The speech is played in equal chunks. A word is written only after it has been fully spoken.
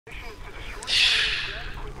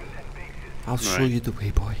I'll show you the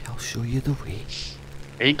way, boy. I'll show you the way.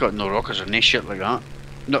 I ain't got no rockets or no shit like that.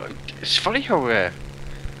 No, it's funny how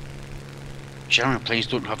German planes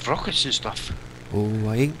don't have rockets and stuff. Oh,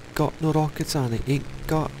 I ain't got no rockets and I ain't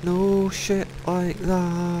got no shit like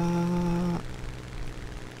that.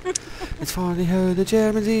 It's funny how the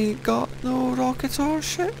Germans ain't got no rockets or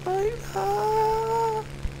shit like that.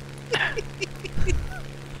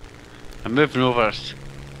 I'm moving over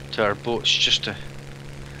to our boats just to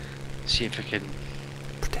see if I can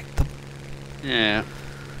Protect them. Yeah.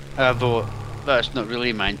 Although that's not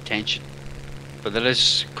really my intention. But there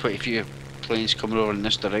is quite a few planes coming over in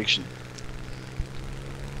this direction.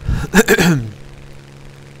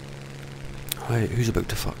 Right, who's about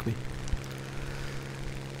to fuck me?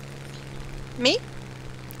 Me?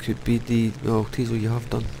 Could be the... Oh, Teezo, you have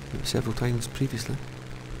done it several times previously.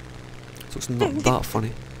 So it's not that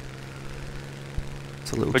funny.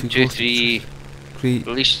 It's a little 1, too 2, close. 3. Great.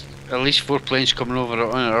 At least 4 planes coming over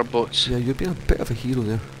on our boats. Yeah, you're being a bit of a hero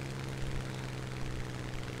there.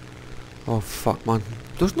 Oh fuck, man.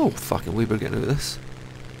 There's no fucking way we're getting out of this.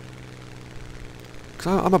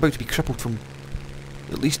 Because I'm about to be crippled from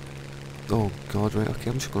at least... Oh god, right, okay,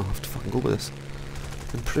 I'm just gonna have to fucking go with this.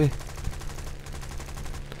 And pray.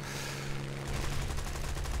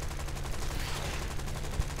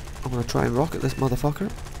 I'm gonna try and rocket this motherfucker.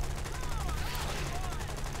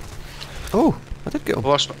 Oh, I did get him.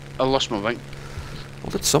 I lost my wing. I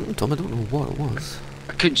did something to him, I don't know what it was.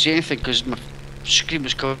 I couldn't see anything because my screen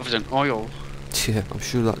was covered in oil. Yeah, I'm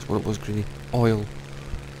sure that's what it was, Greenie. Oil.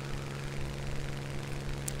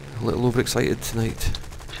 A little overexcited tonight.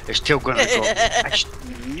 It's still gonna go. I just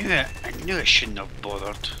knew it. I knew I shouldn't have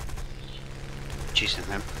bothered chasing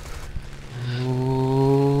him.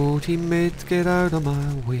 Oh, teammate, get out of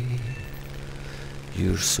my way.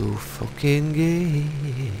 You're so fucking gay.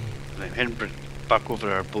 I'm heading back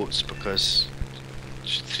over our boats because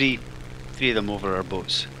there's three of them over our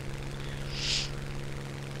boats.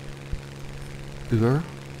 Who are?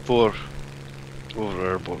 4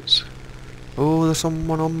 over our boats. Oh, there's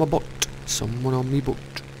someone on my boat. Someone on me boat.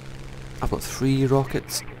 I've got 3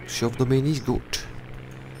 rockets. Shove them in his goat.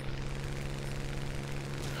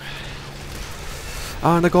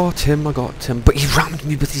 And I got him, but he rammed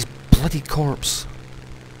me with his bloody corpse.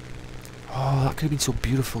 Oh, that could have been so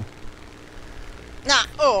beautiful. Nah,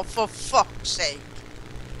 oh, for fuck's sake.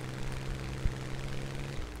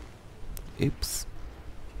 Oops.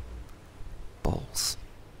 Balls.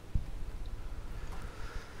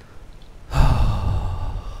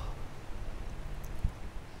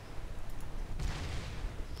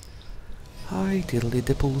 Hi, diddly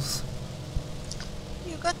dipples.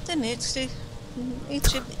 You got the nitsy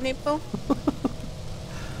nipple.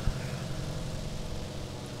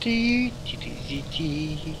 We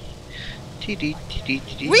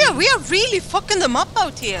are really fucking them up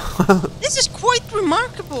out here. This is quite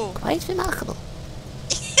remarkable. Quite remarkable.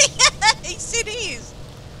 Yes, it is.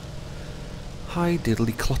 Hi,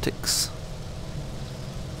 diddly clotics.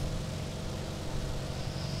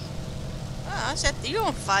 I set you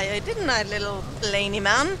on fire, didn't I, little laney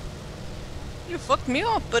man? You fucked me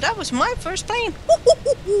up, but that was my first plane.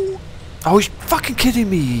 Oh, he's fucking kidding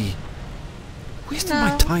me. Wasting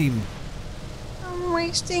my No. time. I'm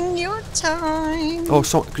wasting your time. Oh,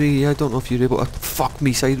 sorry, Greenie, I don't know if you're able to fuck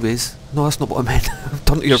me sideways. No, that's not what I meant.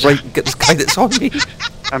 Turn to your right and get this guy that's on me.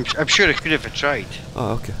 I'm sure I could have tried.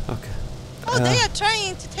 Oh, okay, okay. Oh, they are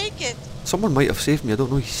trying to take it. Someone might have saved me, I don't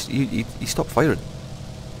know, he stopped firing.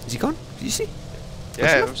 Is he gone? Did you see?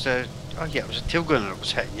 Yeah, it was a tail gunner that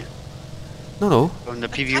was hitting you No, no, on the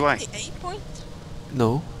Attack PVY. the A point.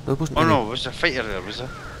 no, there wasn't Oh any. no, it was a fighter there, was there?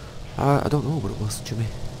 I don't know what it was,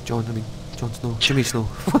 Jon Snow. Jimmy Snow.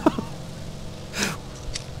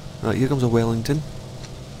 Right, here comes a Wellington.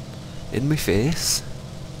 In my face.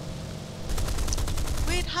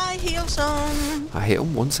 With high heels on. I hit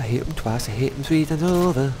him once, I hit him twice, I hit him 3 times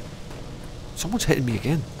over. Someone's hitting me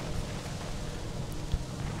again.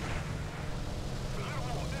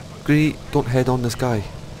 Greenie, don't head on this guy.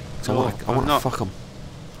 'Cause No, I want to not. fuck him.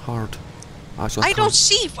 Hard. Actually, I don't can't.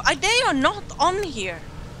 see. They are not on here.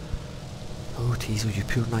 Oh, Teezo, you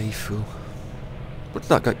poor naive fool. What did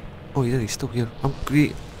that guy... Oh, yeah, he's still here. I'm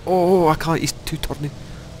great. Oh, I can't, he's too turny.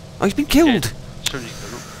 Oh, he's been killed! Sorry,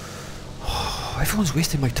 no. Oh, everyone's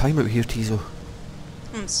wasting my time out here, Teezo.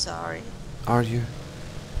 I'm sorry. Are you?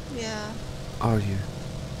 Yeah. Are you?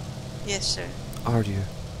 Yes, sir. Are you?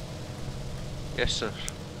 Yes, sir.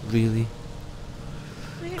 Really?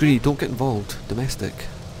 Really? Greenie, don't get involved. Domestic.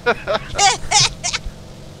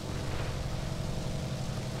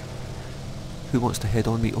 Who wants to head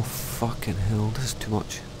on me? Oh, fucking hell. This is too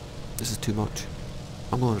much. This is too much.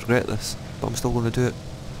 I'm gonna regret this. but I'm still going to do it.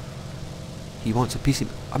 He wants a piece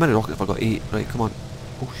of... I'm in a rocket if I got 8. Right, come on.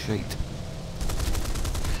 Oh, shite.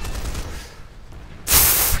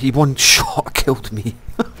 He one shot killed me.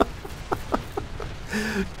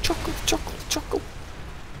 Chuckle, chuckle, chuckle.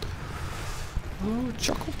 Oh,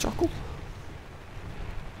 chuckle, chuckle.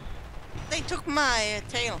 They took my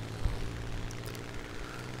tail.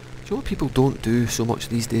 Do you know what people don't do so much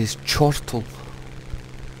these days? Chortle.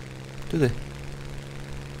 Do they?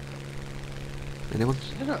 Anyone?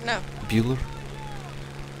 No. Bueller?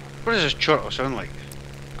 What does this chortle sound like?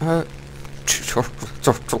 Chortle, chortle,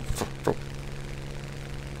 chortle.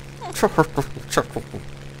 Chortle, chortle.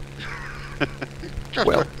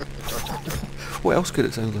 Well, what else could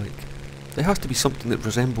it sound like? It has to be something that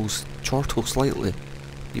resembles chortle slightly,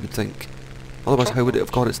 you would think. Otherwise, how would it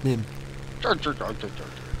have got its name? Chortle, chortle,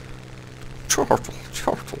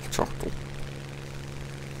 chortle.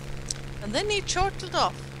 And then he chortled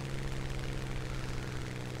off.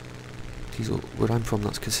 Teezo, where I'm from,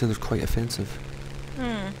 that's considered quite offensive.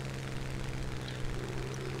 Hmm.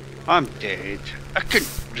 I'm dead. I couldn't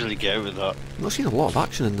really get out of that. I'm not seeing a lot of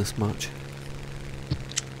action in this match.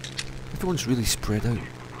 Everyone's really spread out.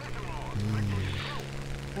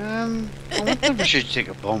 I wonder if we should take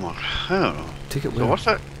a bomber. I don't know. Take it So where? what's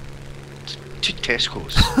that? To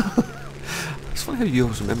Tesco's. It's funny how you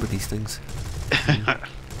always remember these things.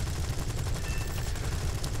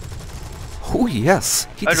 Oh yes,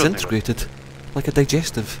 he I don't think disintegrated like a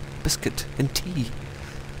digestive biscuit in tea.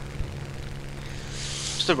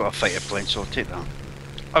 Still got a fighter plane, so I'll take that.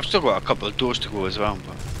 I've still got a couple of doors to go as well,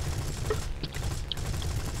 but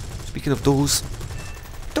Speaking of those,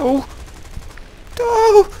 do,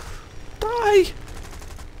 die!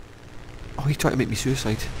 Oh, he tried to make me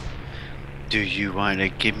suicide. do you want to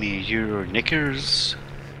give me your knickers?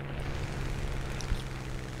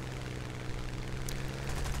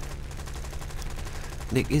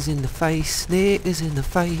 Nick is in the face. Nick is in the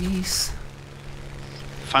face.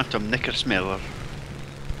 Phantom knicker smeller.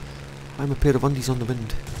 I'm a pair of undies on the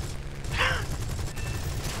wind.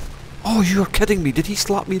 Oh, you're kidding me! Did he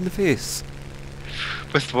slap me in the face?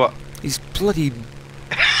 With what? He's bloody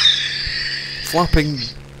flapping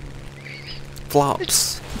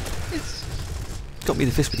flaps. Got me in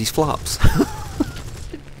the face with these flaps.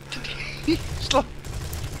 Slap.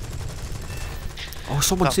 Oh,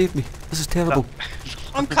 someone No. saved me. This is terrible.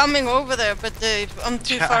 I'm coming over there, but I'm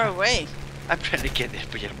too far away. I'm trying to get there,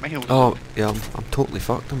 but you're miles Oh, away. yeah, I'm totally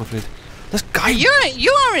fucked, I'm afraid. This guy...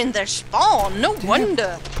 You are in their spawn. No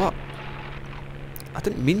wonder. But I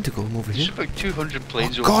didn't mean to go over There's here. about 200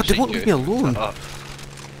 planes Oh over God, they beside won't you. leave me alone. Shut up.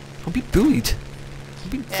 I'm being bullied. I'm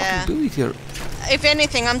being Yeah. fucking bullied here. If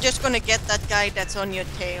anything, I'm just gonna get that guy that's on your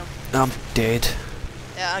tail. I'm dead.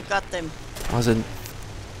 Yeah, I got them. As in...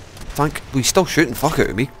 Well, he's still shooting fuck out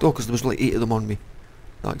of me. Oh, because there was like 8 of them on me.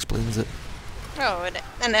 That explains it. Oh,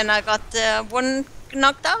 and then I got one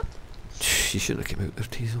knocked out. You shouldn't have came out there,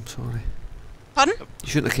 Teezo, I'm sorry. Pardon? You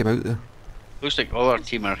shouldn't have came out there. Looks like all our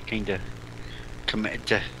team are kind of committed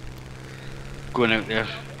to going out there.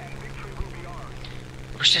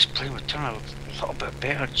 I wish this plane would turn a little bit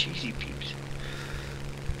better, cheesy peeps.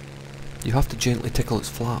 You have to gently tickle its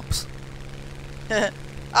flaps.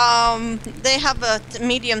 They have a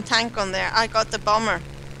medium tank on there. I got the bomber.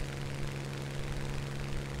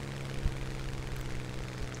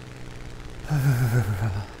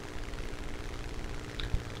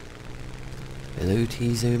 Hello,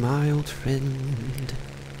 Teezo, my old friend.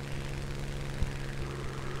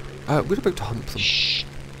 We're about to hunt them. Shh.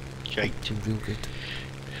 Shite. Looking real good.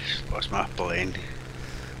 What's my plane?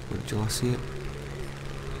 Where did you last see it?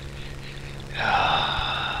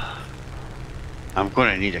 I'm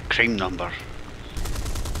gonna need a crime number.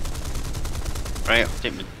 Right, I'll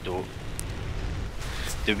take my dough.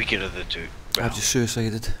 The weaker of the two. Well, I've just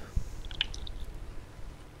suicided.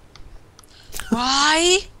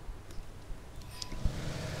 Why?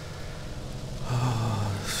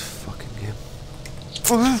 Oh, this fucking game.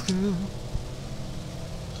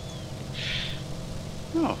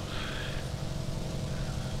 no.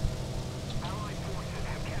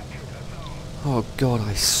 Oh God,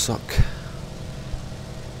 I suck.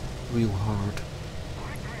 Real hard.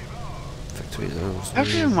 Victory is ours. How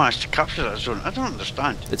did you manage to capture that zone? I don't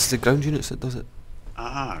understand. It's the ground units that does it.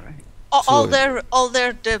 Ah, right. All So-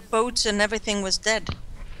 their the boats and everything was dead.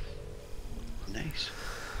 Nice.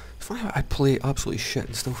 It's funny how I play absolutely shit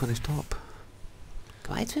and still finish top.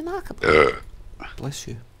 Quite remarkable. Bless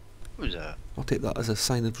you. What was that? I'll take that as a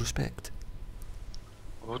sign of respect.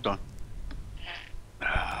 Hold on.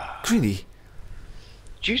 Greenie,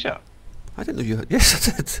 Did you do that? I didn't know you had. Yes,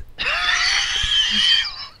 I did.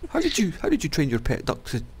 How did you train your pet duck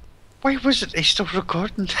to Why was it? He's still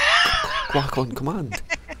recording. Quack on command.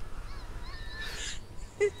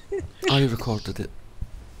 I recorded it.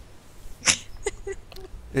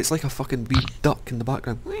 It's like a fucking wee duck in the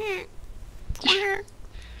background. It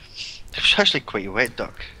was actually quite a wet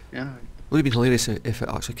duck. Yeah. Would have been hilarious if it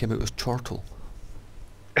actually came out as chortle.